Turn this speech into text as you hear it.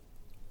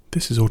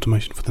This is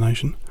Automation for the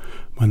Nation.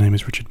 My name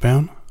is Richard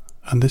Bown,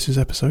 and this is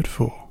episode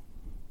 4.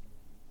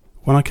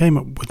 When I came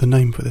up with the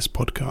name for this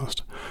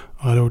podcast,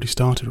 I had already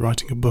started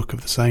writing a book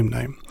of the same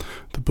name.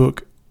 The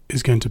book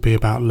is going to be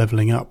about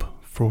levelling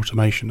up for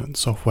automation and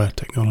software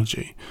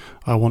technology.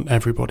 I want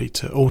everybody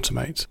to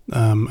automate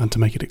and to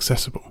make it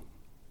accessible.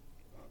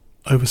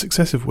 Over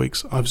successive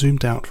weeks, I've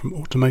zoomed out from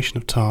automation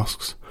of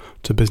tasks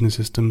to business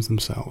systems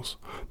themselves,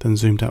 then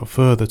zoomed out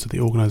further to the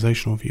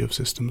organisational view of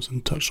systems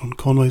and touched on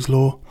Conway's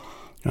Law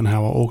and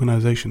how our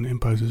organisation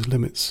imposes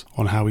limits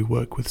on how we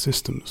work with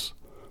systems.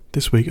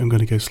 This week I'm going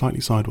to go slightly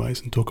sideways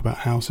and talk about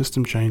how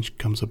system change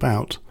comes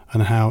about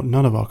and how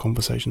none of our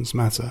conversations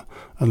matter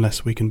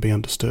unless we can be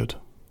understood.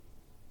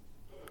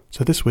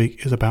 So this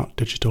week is about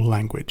digital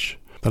language,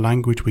 the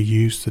language we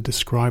use to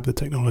describe the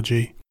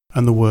technology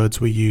and the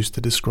words we use to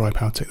describe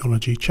how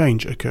technology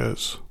change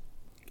occurs.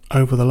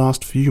 Over the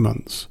last few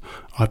months,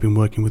 I've been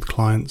working with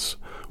clients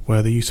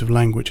where the use of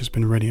language has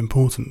been really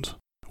important.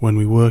 When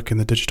we work in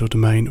the digital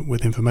domain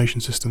with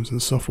information systems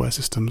and software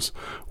systems,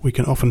 we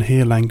can often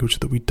hear language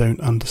that we don't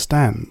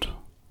understand.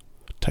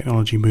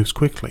 Technology moves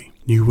quickly.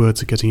 New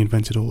words are getting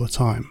invented all the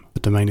time.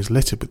 The domain is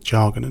littered with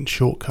jargon and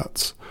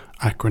shortcuts,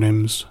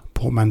 acronyms,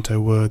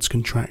 portmanteau words,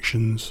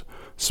 contractions,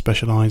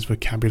 specialised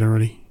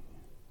vocabulary.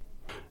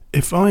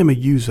 If I am a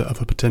user of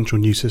a potential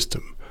new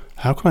system,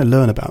 how can I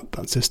learn about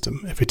that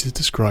system if it is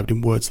described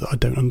in words that I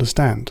don't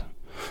understand?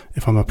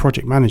 If I'm a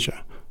project manager,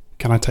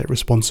 can I take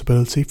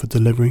responsibility for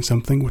delivering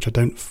something which I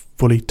don't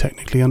fully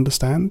technically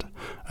understand?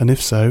 And if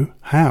so,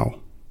 how?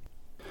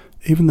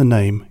 Even the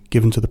name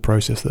given to the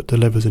process that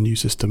delivers a new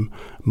system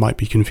might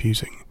be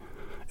confusing.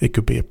 It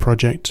could be a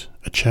project,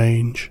 a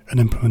change, an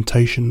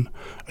implementation,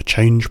 a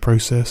change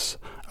process,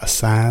 a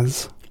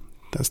SaaS,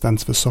 that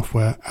stands for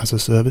Software as a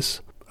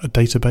Service, a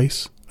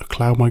database, a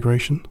cloud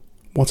migration.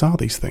 What are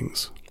these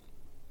things?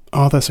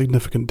 Are there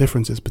significant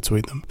differences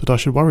between them that I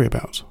should worry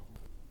about?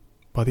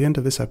 By the end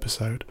of this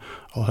episode,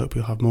 I'll hope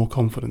you'll have more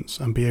confidence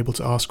and be able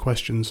to ask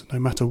questions no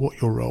matter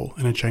what your role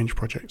in a change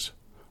project.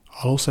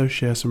 I'll also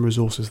share some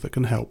resources that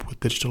can help with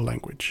digital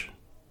language.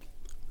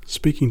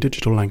 Speaking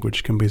digital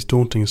language can be as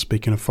daunting as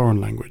speaking a foreign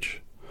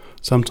language.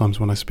 Sometimes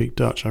when I speak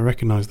Dutch, I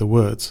recognise the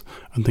words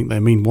and think they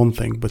mean one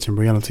thing, but in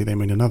reality they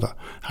mean another.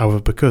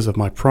 However, because of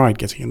my pride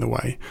getting in the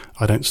way,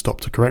 I don't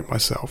stop to correct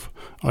myself.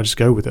 I just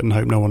go with it and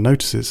hope no one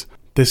notices.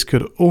 This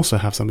could also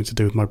have something to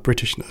do with my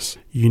Britishness.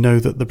 You know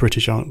that the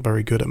British aren't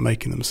very good at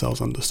making themselves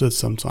understood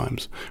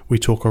sometimes. We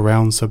talk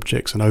around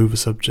subjects and over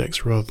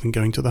subjects rather than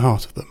going to the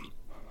heart of them.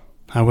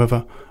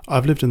 However,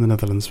 I've lived in the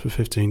Netherlands for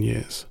 15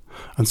 years,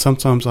 and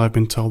sometimes I've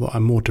been told that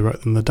I'm more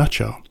direct than the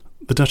Dutch are.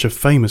 The Dutch are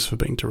famous for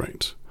being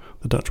direct.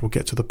 The Dutch will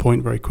get to the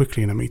point very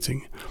quickly in a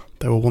meeting.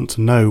 They will want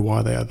to know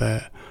why they are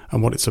there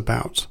and what it's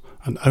about,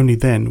 and only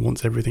then,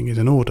 once everything is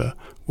in order,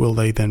 will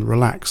they then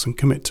relax and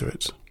commit to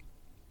it.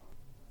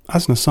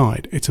 As an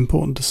aside, it's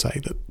important to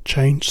say that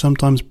change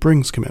sometimes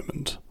brings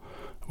commitment.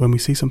 When we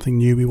see something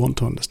new, we want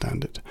to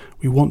understand it.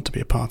 We want to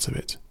be a part of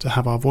it, to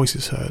have our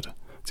voices heard.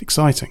 It's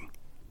exciting.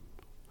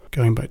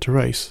 Going back to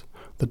race,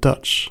 the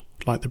Dutch,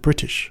 like the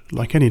British,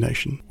 like any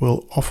nation,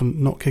 will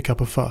often not kick up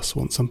a fuss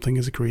once something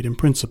is agreed in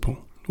principle.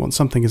 Once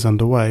something is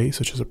underway,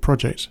 such as a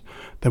project,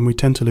 then we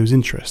tend to lose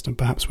interest and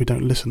perhaps we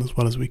don't listen as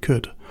well as we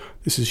could.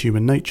 This is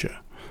human nature.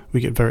 We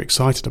get very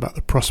excited about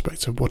the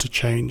prospect of what a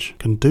change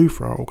can do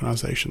for our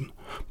organisation,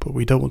 but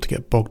we don't want to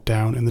get bogged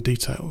down in the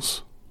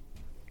details.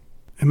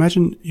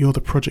 Imagine you're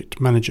the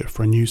project manager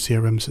for a new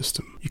CRM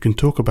system. You can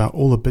talk about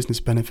all the business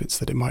benefits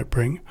that it might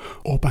bring,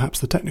 or perhaps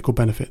the technical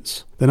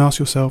benefits. Then ask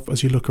yourself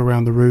as you look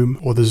around the room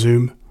or the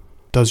Zoom,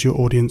 does your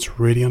audience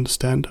really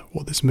understand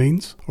what this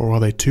means? Or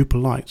are they too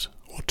polite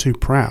or too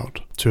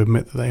proud to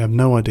admit that they have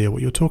no idea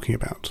what you're talking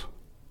about?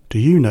 Do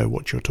you know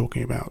what you're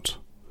talking about?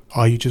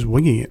 Are you just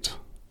winging it?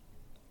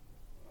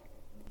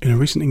 In a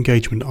recent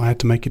engagement, I had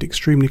to make it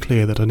extremely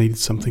clear that I needed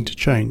something to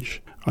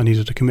change. I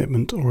needed a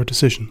commitment or a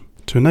decision.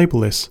 To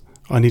enable this,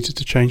 I needed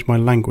to change my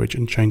language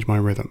and change my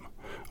rhythm.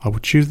 I will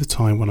choose the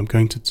time when I'm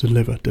going to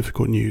deliver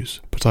difficult news,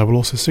 but I will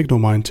also signal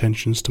my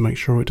intentions to make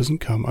sure it doesn't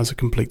come as a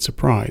complete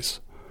surprise.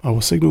 I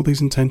will signal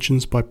these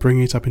intentions by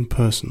bringing it up in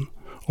person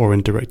or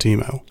in direct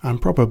email,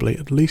 and probably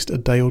at least a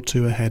day or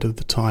two ahead of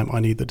the time I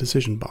need the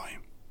decision by.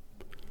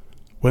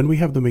 When we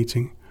have the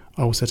meeting,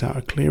 I will set out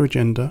a clear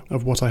agenda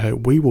of what I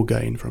hope we will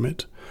gain from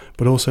it,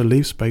 but also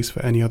leave space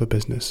for any other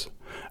business,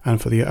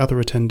 and for the other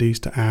attendees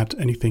to add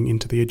anything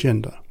into the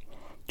agenda.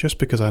 Just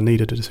because I need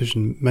a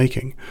decision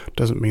making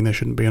doesn't mean there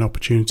shouldn't be an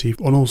opportunity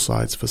on all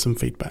sides for some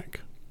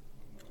feedback.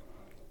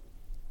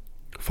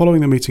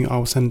 Following the meeting, I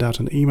will send out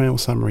an email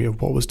summary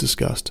of what was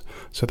discussed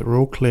so that we're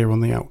all clear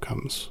on the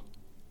outcomes.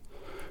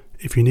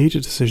 If you need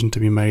a decision to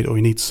be made or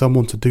you need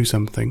someone to do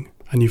something,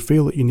 and you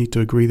feel that you need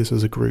to agree this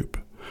as a group,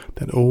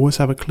 then always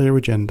have a clear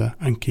agenda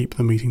and keep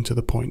the meeting to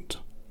the point.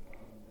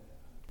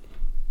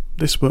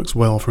 This works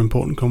well for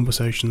important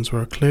conversations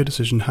where a clear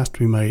decision has to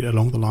be made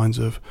along the lines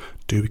of,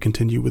 do we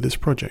continue with this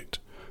project?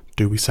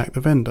 Do we sack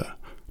the vendor?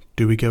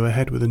 Do we go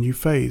ahead with a new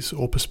phase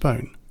or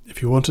postpone?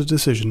 If you want a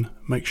decision,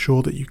 make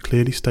sure that you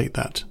clearly state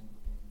that.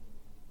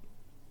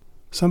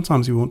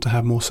 Sometimes we want to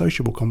have more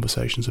sociable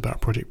conversations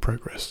about project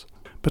progress.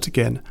 But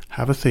again,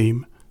 have a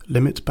theme,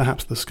 limit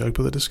perhaps the scope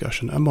of the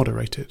discussion and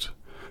moderate it.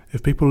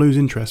 If people lose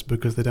interest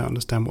because they don't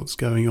understand what's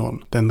going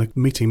on, then the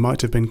meeting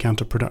might have been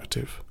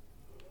counterproductive.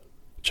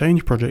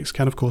 Change projects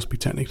can of course be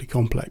technically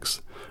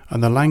complex,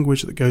 and the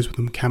language that goes with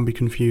them can be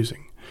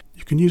confusing.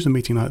 You can use a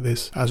meeting like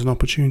this as an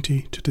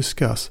opportunity to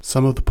discuss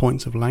some of the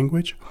points of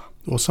language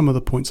or some of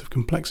the points of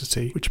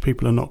complexity which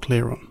people are not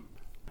clear on.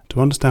 To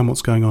understand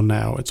what's going on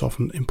now, it's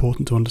often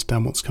important to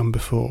understand what's come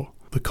before.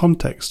 The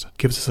context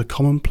gives us a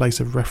common place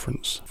of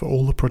reference for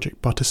all the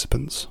project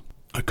participants.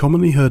 A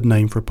commonly heard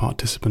name for a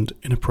participant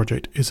in a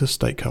project is a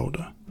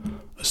stakeholder.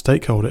 A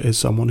stakeholder is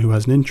someone who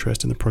has an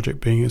interest in the project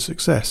being a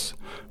success,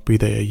 be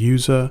they a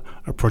user,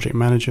 a project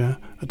manager,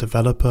 a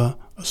developer,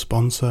 a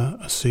sponsor,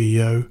 a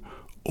CEO.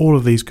 All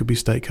of these could be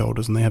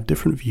stakeholders, and they have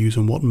different views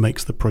on what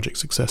makes the project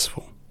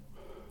successful.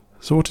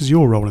 So what is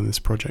your role in this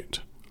project?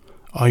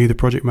 Are you the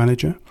project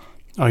manager?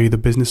 Are you the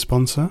business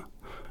sponsor?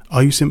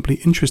 Are you simply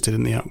interested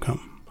in the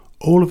outcome?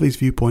 All of these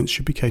viewpoints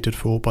should be catered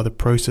for by the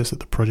process that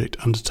the project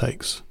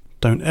undertakes.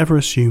 Don't ever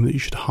assume that you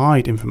should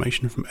hide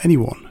information from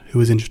anyone who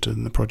is interested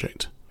in the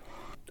project.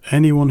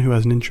 Anyone who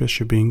has an interest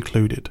should be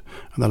included,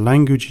 and the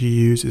language you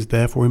use is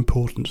therefore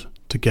important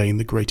to gain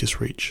the greatest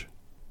reach.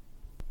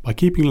 By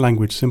keeping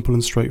language simple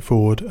and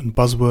straightforward and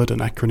buzzword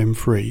and acronym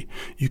free,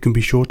 you can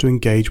be sure to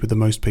engage with the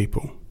most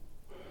people.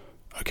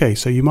 Okay,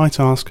 so you might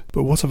ask,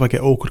 but what if I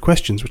get awkward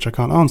questions which I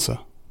can't answer?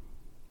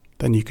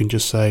 Then you can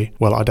just say,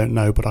 well, I don't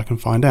know, but I can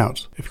find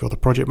out. If you're the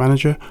project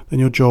manager, then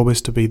your job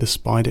is to be the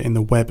spider in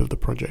the web of the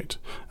project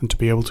and to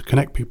be able to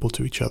connect people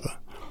to each other.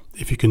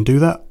 If you can do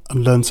that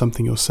and learn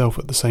something yourself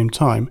at the same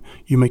time,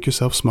 you make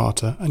yourself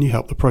smarter and you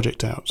help the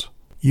project out.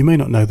 You may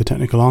not know the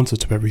technical answer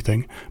to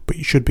everything, but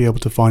you should be able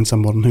to find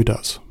someone who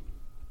does.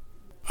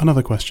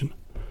 Another question.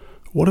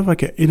 What if I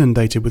get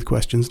inundated with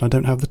questions and I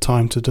don't have the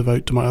time to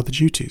devote to my other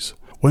duties?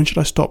 When should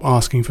I stop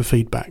asking for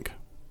feedback?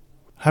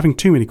 Having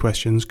too many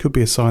questions could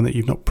be a sign that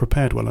you've not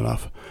prepared well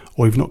enough,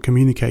 or you've not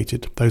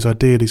communicated those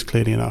ideas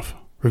clearly enough.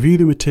 Review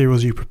the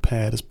materials you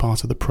prepared as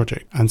part of the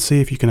project and see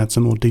if you can add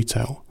some more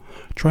detail.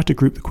 Try to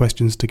group the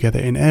questions together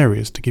in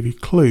areas to give you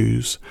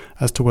clues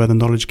as to where the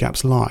knowledge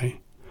gaps lie.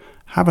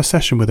 Have a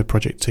session with the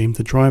project team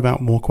to drive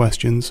out more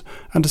questions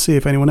and to see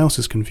if anyone else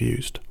is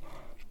confused.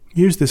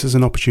 Use this as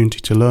an opportunity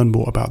to learn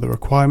more about the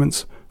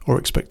requirements or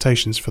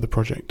expectations for the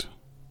project.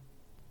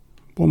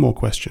 One more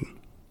question.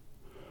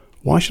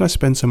 Why should I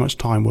spend so much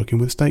time working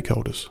with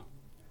stakeholders?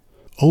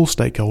 All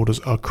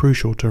stakeholders are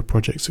crucial to a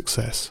project's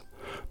success.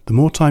 The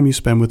more time you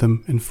spend with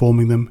them,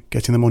 informing them,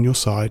 getting them on your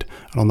side,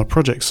 and on the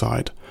project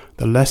side,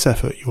 the less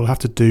effort you will have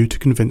to do to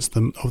convince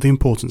them of the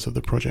importance of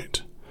the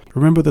project.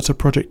 Remember that a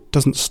project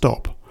doesn't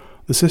stop.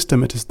 The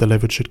system it has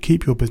delivered should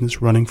keep your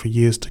business running for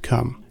years to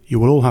come. You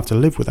will all have to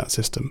live with that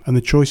system and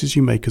the choices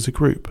you make as a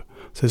group.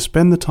 So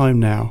spend the time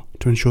now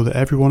to ensure that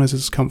everyone is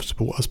as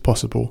comfortable as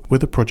possible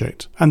with the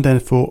project and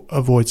therefore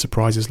avoid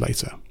surprises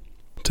later.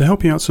 To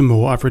help you out some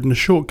more, I've written a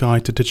short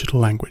guide to digital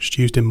language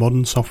used in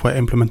modern software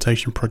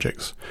implementation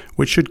projects,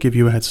 which should give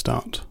you a head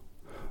start.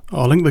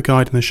 I'll link the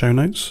guide in the show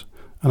notes,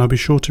 and I'll be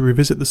sure to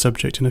revisit the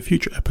subject in a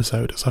future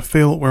episode as I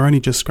feel we're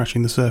only just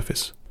scratching the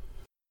surface.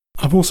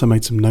 I've also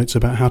made some notes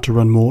about how to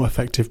run more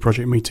effective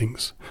project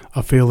meetings.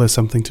 I feel there's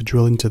something to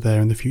drill into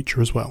there in the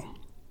future as well.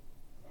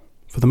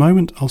 For the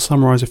moment, I'll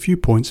summarise a few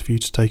points for you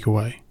to take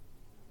away.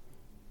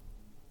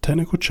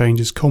 Technical change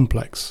is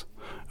complex,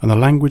 and the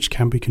language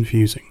can be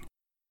confusing.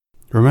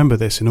 Remember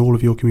this in all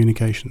of your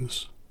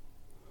communications.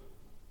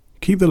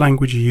 Keep the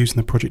language you use in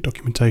the project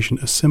documentation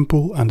as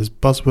simple and as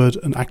buzzword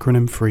and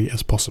acronym free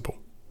as possible.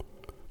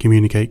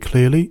 Communicate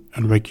clearly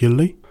and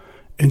regularly.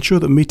 Ensure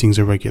that meetings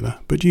are regular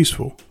but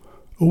useful.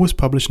 Always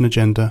publish an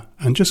agenda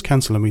and just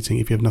cancel a meeting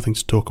if you have nothing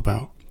to talk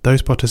about.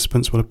 Those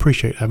participants will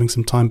appreciate having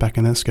some time back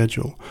in their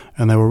schedule,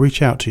 and they will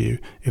reach out to you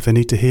if they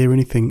need to hear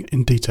anything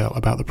in detail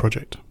about the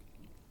project.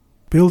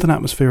 Build an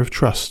atmosphere of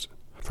trust,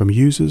 from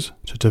users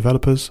to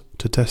developers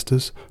to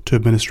testers to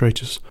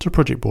administrators to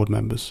project board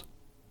members.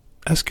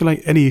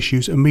 Escalate any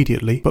issues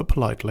immediately but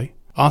politely.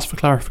 Ask for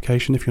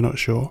clarification if you're not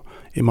sure.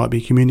 It might be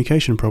a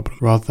communication problem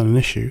rather than an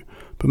issue,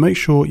 but make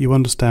sure you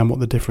understand what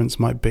the difference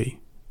might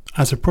be.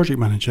 As a project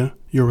manager,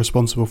 you're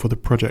responsible for the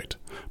project,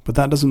 but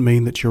that doesn't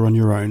mean that you're on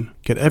your own.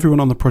 Get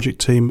everyone on the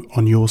project team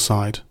on your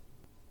side.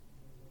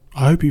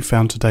 I hope you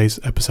found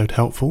today's episode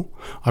helpful.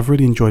 I've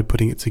really enjoyed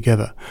putting it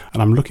together,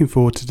 and I'm looking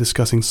forward to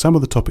discussing some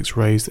of the topics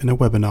raised in a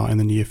webinar in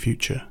the near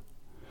future.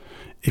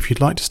 If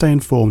you'd like to stay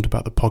informed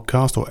about the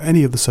podcast or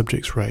any of the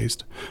subjects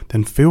raised,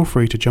 then feel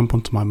free to jump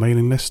onto my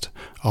mailing list.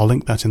 I'll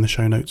link that in the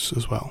show notes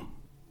as well.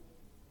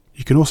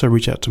 You can also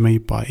reach out to me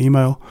by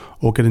email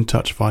or get in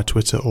touch via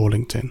Twitter or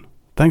LinkedIn.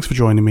 Thanks for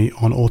joining me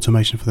on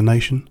Automation for the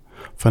Nation.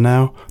 For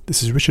now,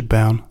 this is Richard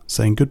Bown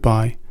saying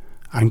goodbye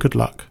and good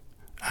luck,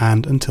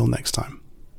 and until next time.